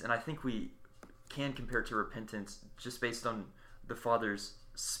 and I think we can compare it to repentance just based on the Father's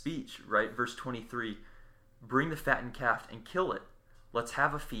speech, right? Verse 23, bring the fattened calf and kill it. Let's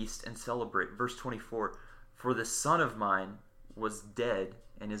have a feast and celebrate. Verse 24, for this son of mine was dead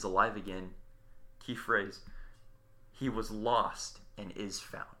and is alive again. Key phrase, he was lost and is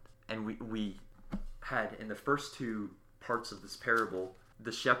found. And we had in the first two parts of this parable,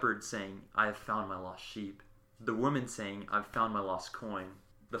 the shepherd saying, I have found my lost sheep. The woman saying, I've found my lost coin.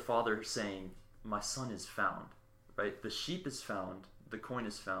 The father saying, my son is found. Right? The sheep is found. The coin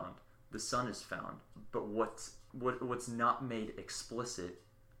is found. The son is found. But what's not made explicit,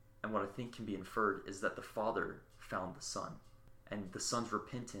 and what I think can be inferred, is that the Father found the Son. And the Son's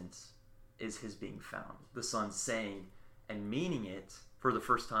repentance is his being found. The Son saying and meaning it for the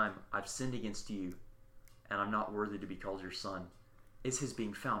first time, I've sinned against you, and I'm not worthy to be called your son, is his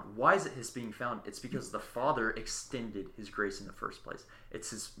being found. Why is it his being found? It's because the Father extended his grace in the first place.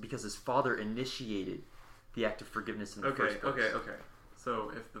 It's because his Father initiated the act of forgiveness in the first place. Okay.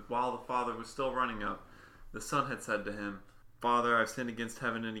 So while the Father was still running up, the Son had said to him, Father, I've sinned against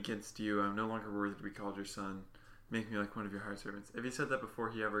heaven and against you. I'm no longer worthy to be called your son. Make me like one of your hired servants. If he said that before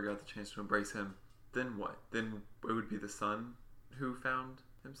he ever got the chance to embrace him, then what? Then it would be the Son who found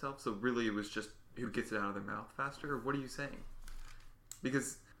himself? So really it was just who gets it out of their mouth faster? Or what are you saying?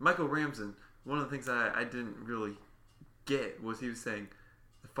 Because Michael Ramsden, one of the things I didn't really get was he was saying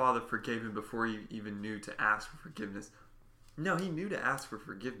the Father forgave him before he even knew to ask for forgiveness. No, he knew to ask for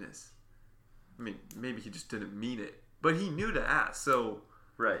forgiveness. I mean, maybe he just didn't mean it, but he knew to ask. So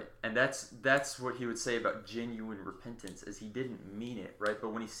right, and that's what he would say about genuine repentance, is he didn't mean it, right?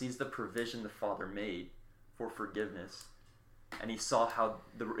 But when he sees the provision the Father made for forgiveness, and he saw how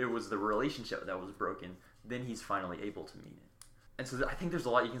it was the relationship that was broken, then he's finally able to mean it. And so I think there's a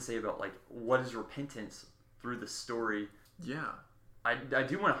lot you can say about, like, what is repentance through the story. Yeah, I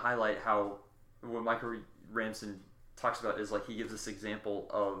do want to highlight how what Michael Ramsden talks about is, like, he gives this example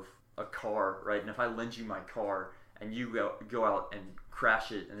of a car, right? And if I lend you my car and you go out and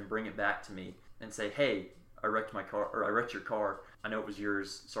crash it and then bring it back to me and say, hey, I wrecked my car, or I wrecked your car, I know it was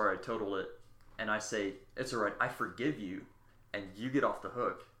yours, sorry, I totaled it, and I say, it's alright, I forgive you, and you get off the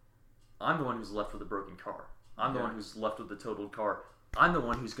hook, I'm the one who's left with a broken car. I'm the one who's left with the totaled car. I'm the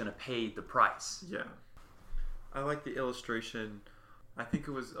one who's going to pay the price. Yeah. I like the illustration. I think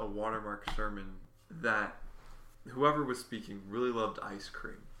it was a Watermark sermon that whoever was speaking really loved ice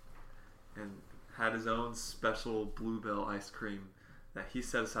cream and had his own special Bluebell ice cream that he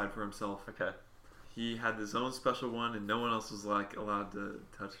set aside for himself. Okay. He had his own special one, and no one else was like allowed to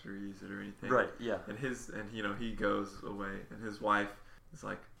touch it or use it or anything. Right. Yeah. And he goes away, and his wife is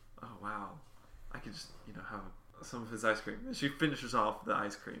like, "Oh wow, I could just have some of his ice cream." And she finishes off the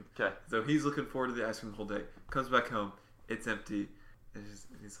ice cream. Okay. So he's looking forward to the ice cream the whole day. Comes back home, it's empty, and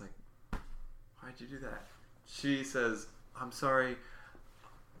he's like, "Why'd you do that?" She says, "I'm sorry.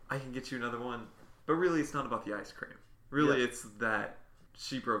 I can get you another one." But really, it's not about the ice cream. Really, it's that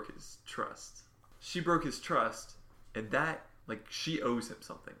she broke his trust. She broke his trust, and that, like, she owes him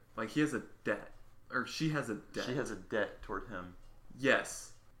something. Like, he has a debt. Or she has a debt. She has a debt toward him.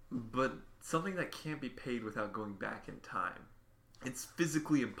 Yes. But something that can't be paid without going back in time. It's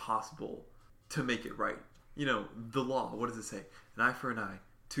physically impossible to make it right. The law, what does it say? An eye for an eye,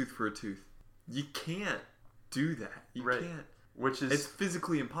 tooth for a tooth. You can't do that. You can't. It's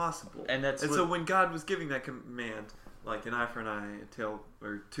physically impossible. And so when God was giving that command, like an eye for an eye, a tail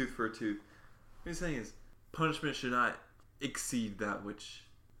or tooth for a tooth, What he's saying is punishment should not exceed that which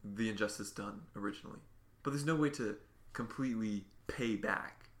the injustice done originally. But there's no way to completely pay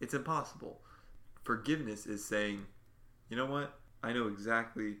back. It's impossible. Forgiveness is saying, you know what? I know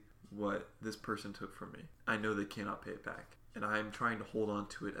exactly what this person took from me. I know they cannot pay it back. And I'm trying to hold on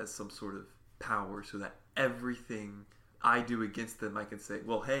to it as some sort of power so that everything I do against them, I can say,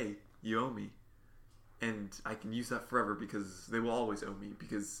 well, hey, you owe me. And I can use that forever because they will always owe me,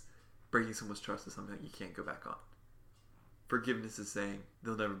 because breaking someone's trust is something that you can't go back on. Forgiveness is saying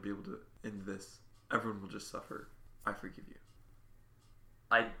they'll never be able to end this. Everyone will just suffer. I forgive you.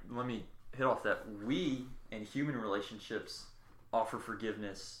 Let me hit off that. We, in human relationships, offer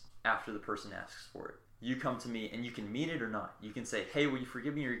forgiveness after the person asks for it. You come to me and you can mean it or not. You can say, hey, will you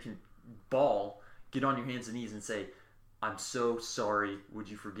forgive me? Or you can get on your hands and knees and say, I'm so sorry, would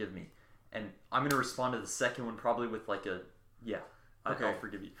you forgive me? And I'm going to respond to the second one probably with like a, yeah, okay. I'll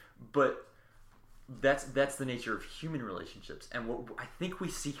forgive you. But that's the nature of human relationships. And what I think we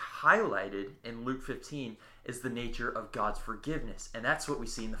see highlighted in Luke 15 is the nature of God's forgiveness. And that's what we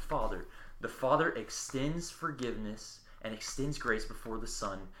see in the Father. The Father extends forgiveness and extends grace before the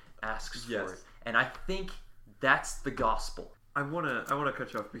Son asks for it. And I think that's the gospel. I wanna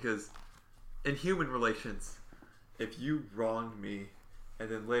cut you off because in human relations, if you wrong me and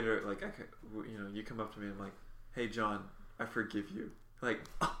then later, like, you come up to me and I'm like, hey John, I forgive you. Like,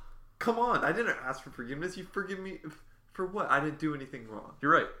 oh, come on, I didn't ask for forgiveness. You forgive me for what? I didn't do anything wrong.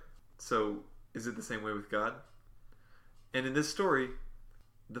 You're right. So is it the same way with God? And in this story,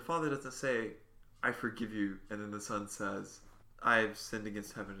 the Father doesn't say, I forgive you, and then the Son says, I have sinned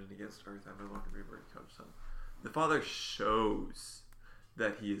against heaven and against earth. I'm no longer be worthy to call you Son. The Father shows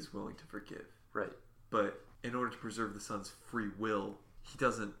that he is willing to forgive. Right. But in order to preserve the Son's free will, he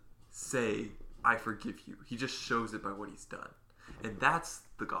doesn't say, I forgive you. He just shows it by what he's done. And that's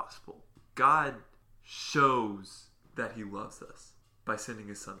the gospel. God shows that he loves us by sending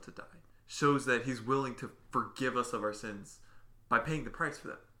his Son to die. Shows that he's willing to forgive us of our sins by paying the price for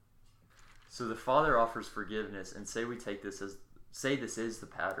them. So the Father offers forgiveness, and say this is the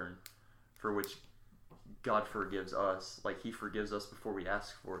pattern for which God forgives us, like he forgives us before we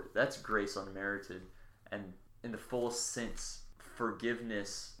ask for it. That's grace unmerited, and in the fullest sense,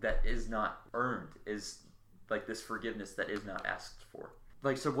 forgiveness that is not earned is like this forgiveness that is not asked for.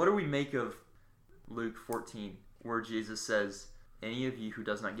 Like, so what do we make of Luke 14, where Jesus says, any of you who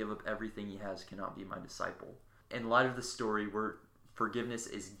does not give up everything he has cannot be my disciple? In light of the story where forgiveness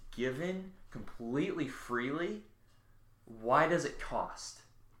is given completely freely, why does it cost?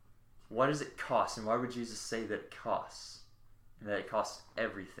 Why does it cost? And why would Jesus say that it costs? And that it costs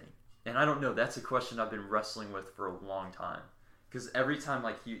everything? And I don't know. That's a question I've been wrestling with for a long time. Because every time,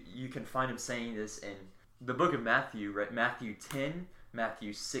 like, you can find him saying this in the book of Matthew, right? Matthew 10,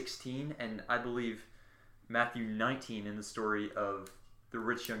 Matthew 16, and I believe Matthew 19 in the story of the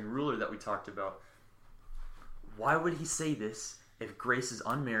rich young ruler that we talked about. Why would he say this if grace is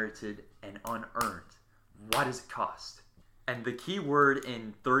unmerited and unearned? Why does it cost? And the key word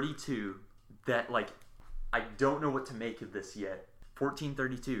in 32 that, like, I don't know what to make of this yet.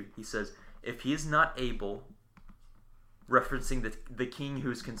 14:32, he says, if he is not able, referencing the king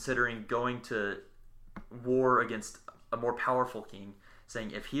who's considering going to war against a more powerful king,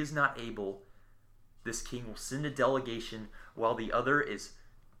 saying if he is not able, this king will send a delegation while the other is,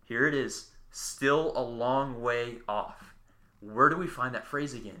 here it is, still a long way off. Where do we find that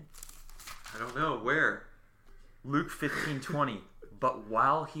phrase again? I don't know. Where? Luke 15:20. But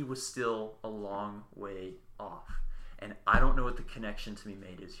while he was still a long way off. And I don't know what the connection to be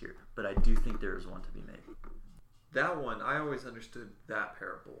made is here, but I do think there is one to be made. That one, I always understood that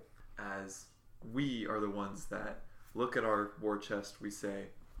parable as we are the ones that look at our war chest, we say,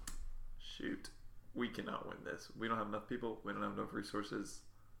 shoot, we cannot win this. We don't have enough people. We don't have enough resources.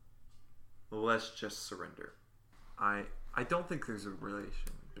 Let's just surrender. I don't think there's a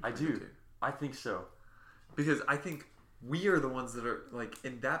relation between I do. the two. I think so. Because I think we are the ones that are, like,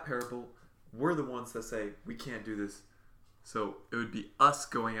 in that parable, we're the ones that say, we can't do this. So it would be us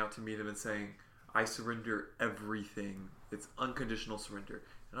going out to meet him and saying, I surrender everything. It's unconditional surrender.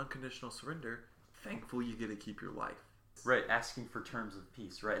 And unconditional surrender, thankfully you get to keep your life. Right, asking for terms of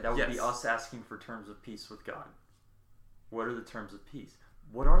peace, right? That would be us asking for terms of peace with God. What are the terms of peace?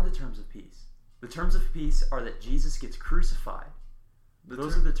 What are the terms of peace? The terms of peace are that Jesus gets crucified.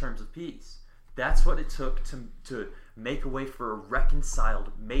 Those are the terms of peace. That's what it took to make a way for a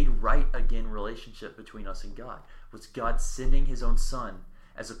reconciled, made right again relationship between us and God. Was God sending his own Son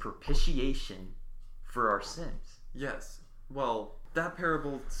as a propitiation for our sins. Yes. Well, that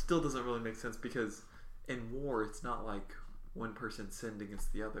parable still doesn't really make sense because in war, it's not like one person sinned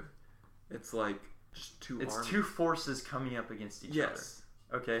against the other. It's like just two It's armies. two forces coming up against each Yes.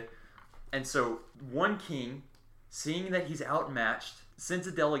 other. Okay? And so one king, seeing that he's outmatched, sends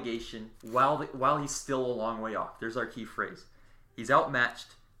a delegation while he's still a long way off. There's our key phrase. He's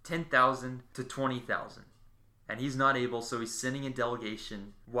outmatched 10,000 to 20,000. And he's not able, so he's sending a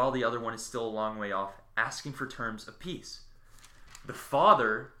delegation while the other one is still a long way off, asking for terms of peace. The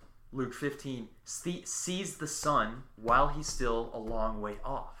father, Luke 15, sees the son while he's still a long way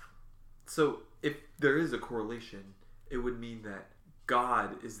off. So if there is a correlation, it would mean that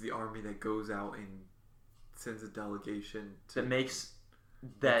God is the army that goes out and sends a delegation to That makes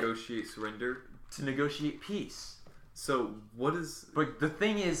that negotiate surrender. to negotiate peace. So what is? But the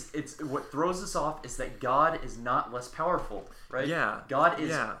thing is, it's what throws us off is that God is not less powerful, right? Yeah. God is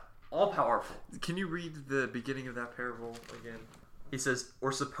Yeah. all powerful. Can you read the beginning of that parable again? He says,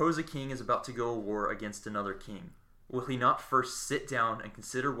 or suppose a king is about to go to war against another king. Will he not first sit down and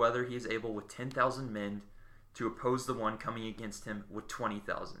consider whether he is able with 10,000 men to oppose the one coming against him with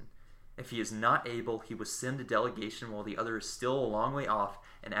 20,000? If he is not able, he will send a delegation while the other is still a long way off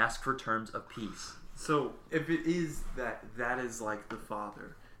and ask for terms of peace. So if it is that is like the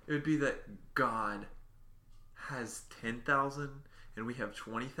Father, it would be that God has 10,000 and we have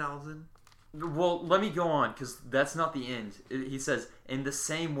 20,000. Well, let me go on, because that's not the end. He says, in the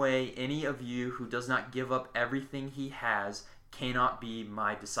same way, any of you who does not give up everything he has cannot be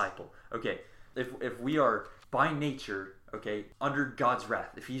my disciple. Okay, if we are by nature, okay, under God's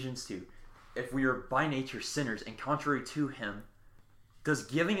wrath, Ephesians 2, if we are by nature sinners and contrary to him, does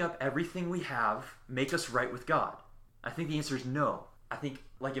giving up everything we have make us right with God? I think the answer is no. I think,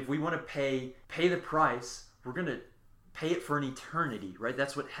 like, if we want to pay the price, we're going to pay it for an eternity, right?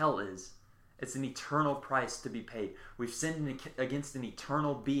 That's what hell is. It's an eternal price to be paid. We've sinned against an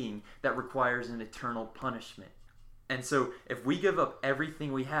eternal being that requires an eternal punishment. And so, if we give up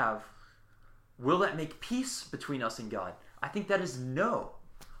everything we have, will that make peace between us and God? I think that is no.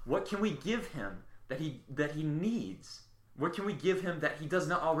 What can we give him that he needs? What can we give him that he does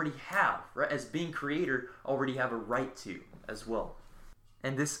not already have, right? As being creator, already have a right to as well.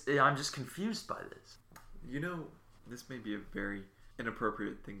 And this, I'm just confused by this. You know, this may be a very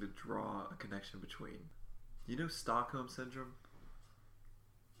inappropriate thing to draw a connection between. You know Stockholm Syndrome?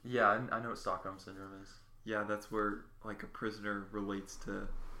 Yeah, I know what Stockholm Syndrome is. Yeah, that's where like a prisoner relates to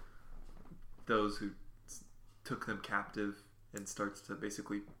those who took them captive and starts to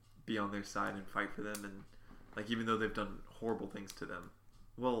basically be on their side and fight for them, and like even though they've done horrible things to them.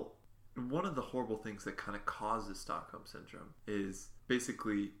 Well, one of the horrible things that kind of causes Stockholm Syndrome is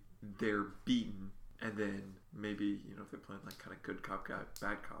basically they're beaten, and then maybe, you know, if they're playing like kind of good cop,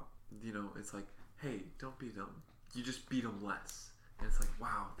 bad cop, you know, it's like, hey, don't beat them. You just beat them less. And it's like,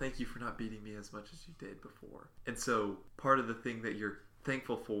 wow, thank you for not beating me as much as you did before. And so part of the thing that you're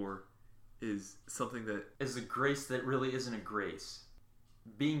thankful for is something that is a grace that really isn't a grace.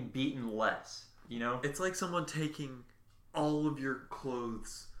 Being beaten less, you know? it's like someone taking all of your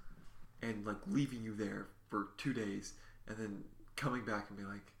clothes and like leaving you there for 2 days and then coming back and be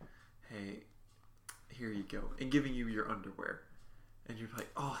like, hey, here you go, and giving you your underwear. And you're like,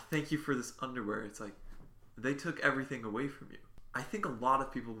 oh, thank you for this underwear. It's like they took everything away from you. I think a lot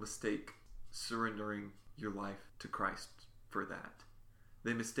of people mistake surrendering your life to Christ for that.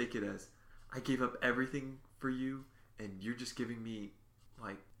 They mistake it as, I gave up everything for you and you're just giving me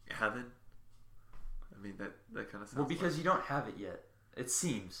like heaven. I mean, that kind of sounds Well, because like, you don't have it yet. It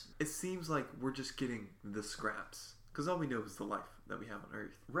seems. it seems like we're just getting the scraps, because all we know is the life that we have on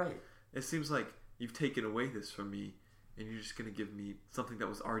earth. Right. It seems like you've taken away this from me and you're just going to give me something that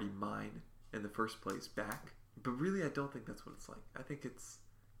was already mine in the first place back. But really, I don't think that's what it's like. I think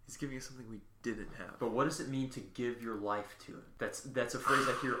he's giving us something we didn't have. But what does it mean to give your life to him? That's a phrase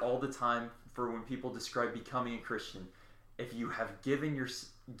I hear all the time for when people describe becoming a Christian. If you have given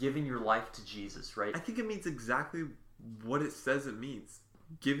your life to Jesus, right? I think it means exactly what it says it means.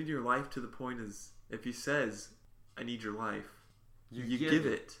 Giving your life to the point is, if he says, I need your life, you give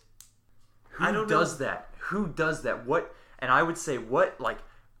it. Who does that? Who does that? What? And I would say, what, like,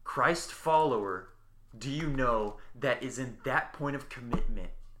 Christ follower do you know that is in that point of commitment,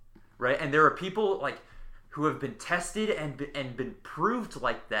 right? And there are people like who have been tested and been proved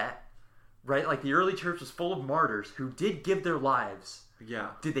like that, right? Like the early church was full of martyrs who did give their lives.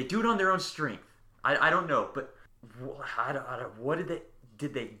 Yeah. Did they do it on their own strength? I don't know, but what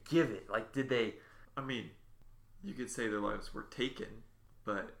did they give it? Like, did they? I mean, you could say their lives were taken,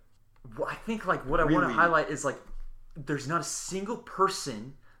 but Well, I think like what I want to highlight is like there's not a single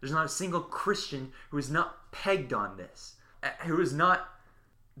person, there's not a single Christian who is not pegged on this, who is not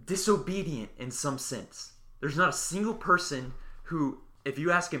disobedient in some sense. There's not a single person who if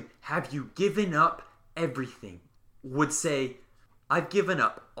you ask him, have you given up everything, would say, I've given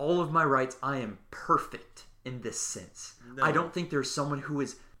up all of my rights. I am perfect in this sense. No. I don't think there's someone who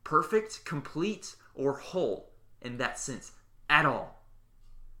is perfect, complete, or whole in that sense at all.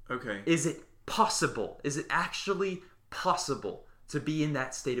 Okay. Is it possible? Is it actually possible to be in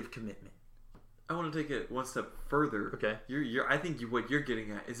that state of commitment? I want to take it one step further. Okay. I think what you're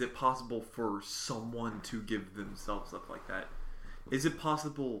getting at, is it possible for someone to give themselves up like that? Is it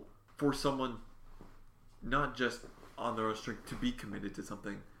possible for someone, not just on their own strength, to be committed to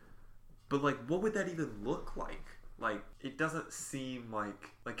something, but like, what would that even look like? Like, it doesn't seem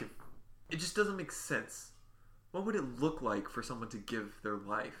like if it just doesn't make sense. What would it look like for someone to give their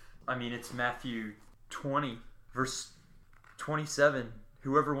life? I mean, it's Matthew 20, verse 27.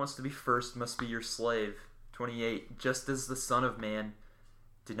 Whoever wants to be first must be your slave. 28. Just as the Son of Man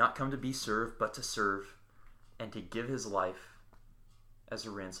did not come to be served, but to serve, and to give his life as a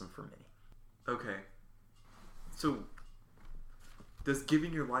ransom for many. Okay. So, does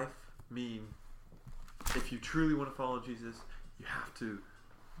giving your life mean if you truly want to follow Jesus, you have to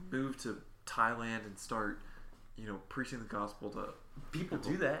move to Thailand and start, preaching the gospel to People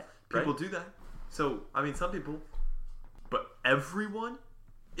do that. people? Right? Do that. So, I mean, some people, but everyone.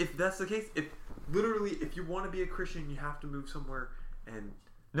 If that's the case, if you want to be a Christian, you have to move somewhere and.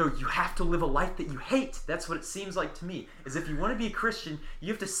 No, you have to live a life that you hate. That's what it seems like to me. Is if you want to be a Christian, you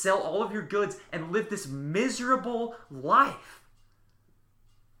have to sell all of your goods and live this miserable life.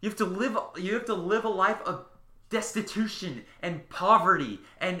 You have to live a life of destitution and poverty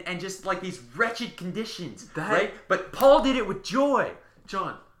and just like these wretched conditions, right? But Paul did it with joy.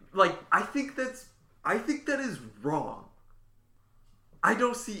 John, like, I think that is wrong. I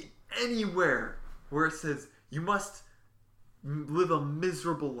don't see anywhere where it says you must live a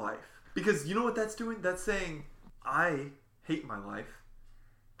miserable life. Because you know what that's doing? That's saying, I hate my life,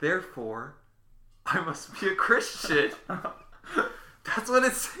 therefore I must be a Christian. That's what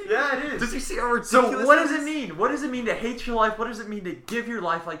it's saying. Yeah, it is. Does you see how ridiculous So what does that it is? mean? What does it mean to hate your life? What does it mean to give your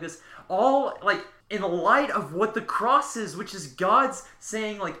life like this? All, like, in light of what the cross is, which is God's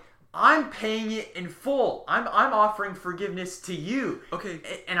saying, like, I'm paying it in full. I'm offering forgiveness to you. Okay.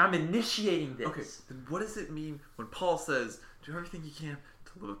 And I'm initiating this. Okay, then what does it mean when Paul says, do everything you can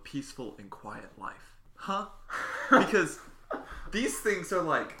to live a peaceful and quiet life? Huh? Because these things are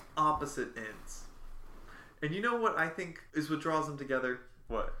like opposite ends. And you know what I think is what draws them together?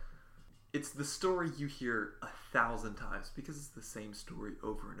 What? It's the story you hear 1,000 times because it's the same story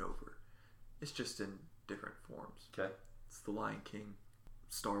over and over. It's just in different forms. Okay. It's The Lion King,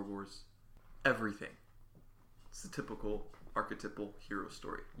 Star Wars, everything. It's the typical, archetypal hero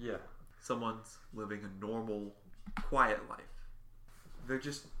story. Yeah. Someone's living a normal, quiet life. They're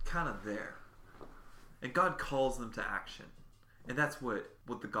just kind of there. And God calls them to action. And that's what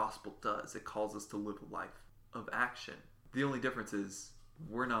the gospel does. It calls us to live a life of action. The only difference is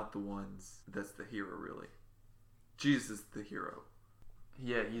we're not the ones that's the hero, really. Jesus is the hero.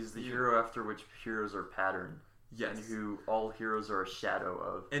 Yeah, he's the hero after which heroes are patterned. Yes. And who all heroes are a shadow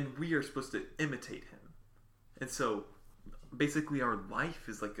of. And we are supposed to imitate him. And so, basically our life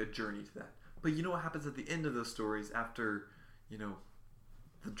is like a journey to that. But you know what happens at the end of those stories after, the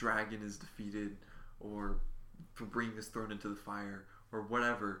dragon is defeated or Ring is thrown into the fire or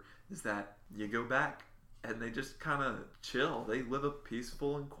whatever, is that you go back and they just kind of chill. They live a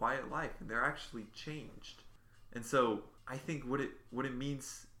peaceful and quiet life and they're actually changed. And so I think what it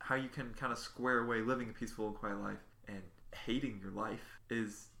means, how you can kind of square away living a peaceful and quiet life and hating your life,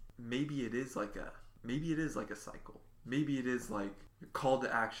 is maybe it is like a cycle. Maybe it is like you're called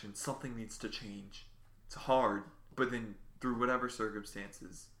to action, something needs to change. It's hard, but then through whatever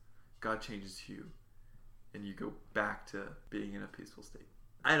circumstances, God changes you and you go back to being in a peaceful state.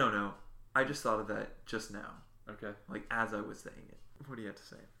 I don't know. I just thought of that just now. Okay. Like as I was saying it. What do you have to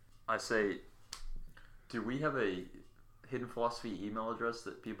say? I say, do we have a Hidden Philosophy email address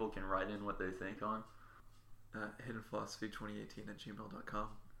that people can write in what they think on?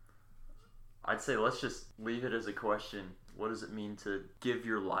 hiddenphilosophy2018@gmail.com. I'd say let's just leave it as a question. What does it mean to give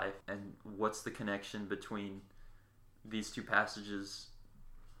your life? And what's the connection between these two passages,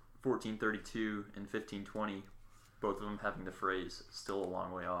 1432 and 1520, both of them having the phrase, still a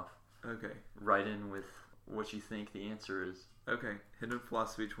long way off? Okay. Write in with what you think the answer is. Okay.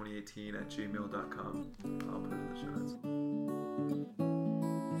 hiddenphilosophy2018@gmail.com. I'll put it in the show notes.